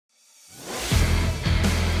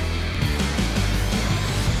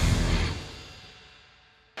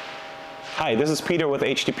Hi, this is Peter with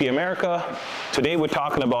HTP America. Today we're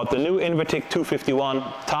talking about the new Invertig 251.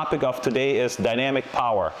 Topic of today is dynamic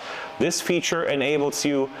power. This feature enables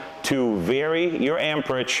you to vary your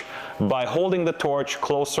amperage by holding the torch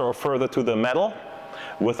closer or further to the metal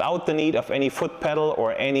without the need of any foot pedal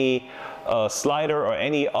or any slider or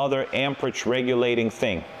any other amperage regulating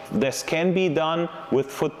thing. This can be done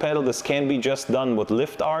with foot pedal. This can be just done with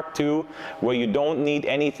lift arc too, where you don't need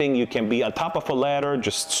anything. You can be on top of a ladder,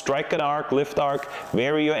 just strike an arc, lift arc,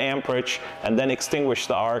 vary your amperage, and then extinguish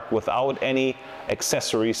the arc without any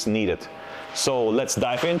accessories needed. So let's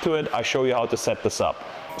dive into it. I'll show you how to set this up.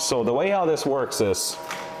 So the way how this works is,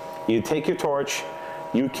 you take your torch,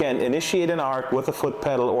 you can initiate an arc with a foot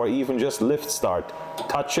pedal or even just lift start.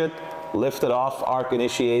 Touch it, lift it off, arc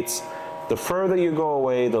initiates. The further you go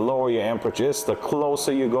away, the lower your amperage is. The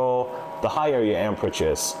closer you go, the higher your amperage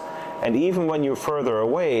is. And even when you're further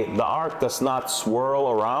away, the arc does not swirl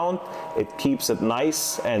around. It keeps it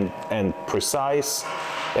nice and precise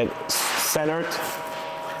and centered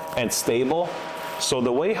and stable. So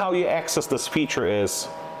the way how you access this feature is,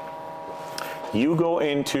 you go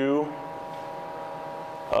into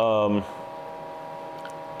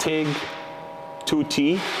TIG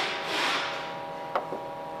 2T.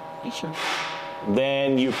 Sure.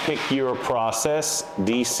 Then you pick your process,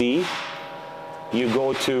 DC. You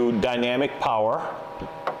go to dynamic power.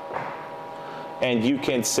 And you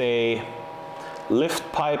can say Lift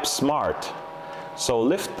Pipe Smart. So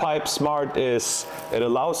Lift Pipe Smart is, it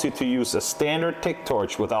allows you to use a standard TIG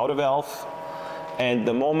torch without a valve. And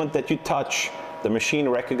the moment that you touch, the machine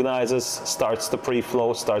recognizes, starts the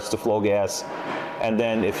pre-flow, starts to flow gas. And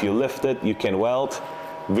then if you lift it, you can weld.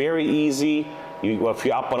 Very easy. If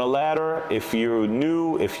you're up on a ladder, if you're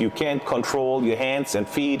new, if you can't control your hands and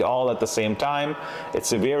feet all at the same time,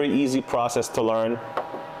 it's a very easy process to learn.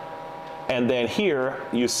 And then here,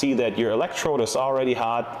 you see that your electrode is already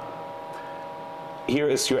hot. Here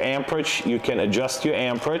is your amperage. You can adjust your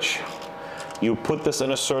amperage. You put this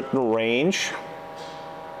in a certain range.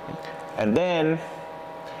 And then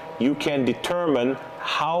you can determine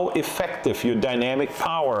how effective your dynamic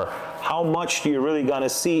power, how much you're really gonna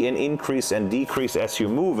see an increase and decrease as you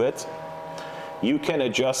move it. You can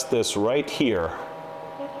adjust this right here.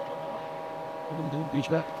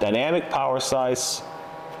 Dynamic power size,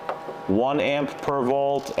 1 amp per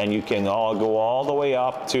volt, and you can go all the way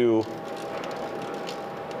up to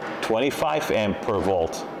 25 amp per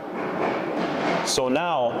volt. So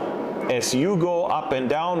now, as you go up and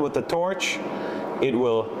down with the torch, it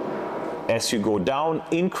will, as you go down,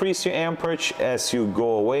 increase your amperage. As you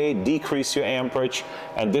go away, decrease your amperage.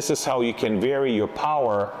 And this is how you can vary your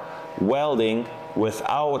power welding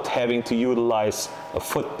without having to utilize a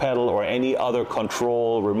foot pedal or any other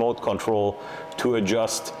control, remote control, to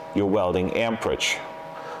adjust your welding amperage.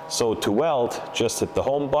 So to weld, just hit the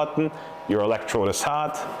home button. Your electrode is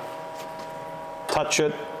hot. Touch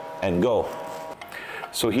it and go.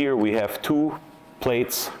 So here we have 2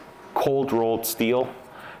 plates, cold rolled steel,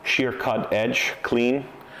 shear cut edge, clean.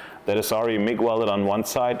 That is already MIG welded on one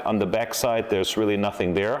side. On the back side, there's really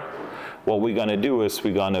nothing there. What we're gonna do is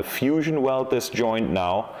we're gonna fusion weld this joint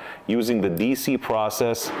now using the DC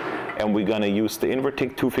process, and we're gonna use the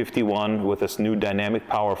Invertig 251 with this new dynamic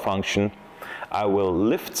power function. I will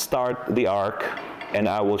lift start the arc, and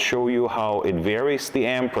I will show you how it varies the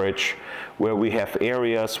amperage, where we have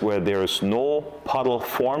areas where there is no puddle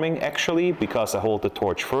forming actually because I hold the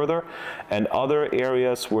torch further, and other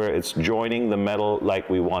areas where it's joining the metal like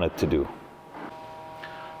we want it to do.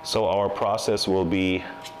 So our process will be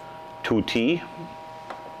 2T.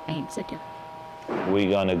 We're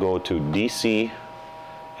gonna go to DC,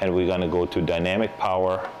 and we're gonna go to dynamic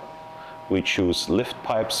power. We choose Lift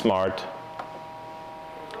Pipe Smart,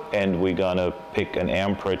 and we're gonna pick an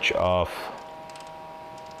amperage of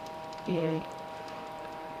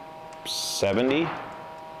 70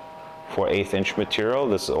 for 1/8 inch material.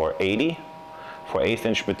 This is, or 80 for 1/8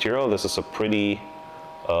 inch material. This is a pretty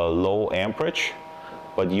low amperage,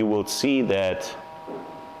 but you will see that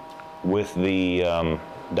with the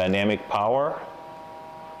dynamic power,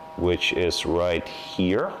 which is right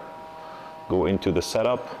here, go into the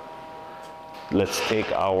setup. Let's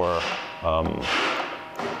take our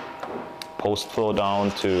post flow down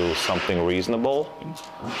to something reasonable,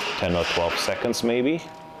 10 or 12 seconds maybe.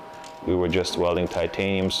 We were just welding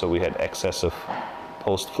titanium, so we had excessive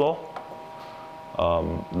post flow.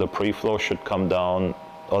 The pre-flow should come down,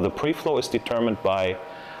 or the pre-flow is determined by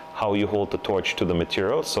how you hold the torch to the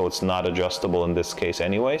material, so it's not adjustable in this case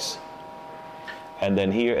anyways. And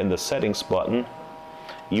then here in the settings button,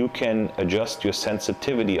 you can adjust your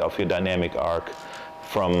sensitivity of your dynamic arc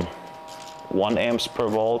from 1 amps per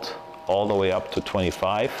volt all the way up to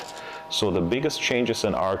 25. So the biggest changes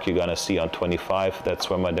in arc you're gonna see on 25, that's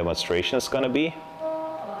where my demonstration is gonna be.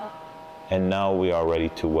 And now we are ready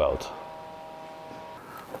to weld.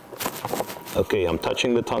 Okay, I'm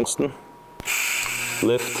touching the tungsten,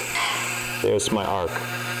 lift, there's my arc.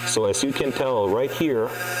 So as you can tell right here,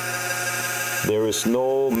 there is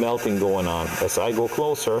no melting going on. As I go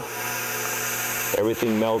closer,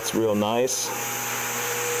 everything melts real nice,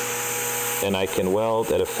 and I can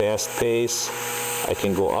weld at a fast pace. I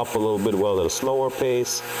can go up a little bit, weld at a slower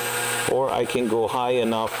pace, or I can go high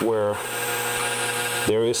enough where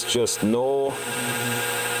there is just no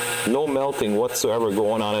melting whatsoever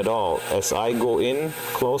going on at all. As I go in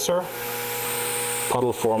closer,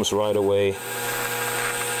 puddle forms right away,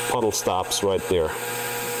 puddle stops right there.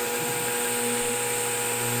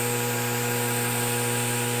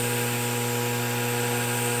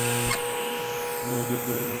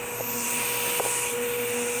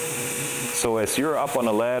 So as you're up on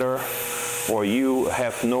a ladder, or you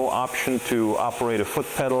have no option to operate a foot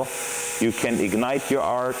pedal, you can ignite your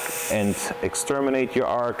arc and exterminate your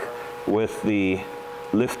arc with the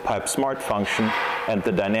lift pipe smart function, and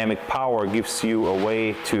the dynamic power gives you a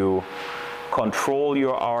way to control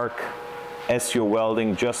your arc as you're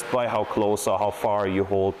welding just by how close or how far you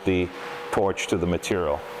hold the torch to the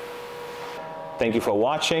material. Thank you for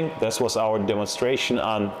watching. This was our demonstration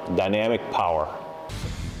on dynamic power.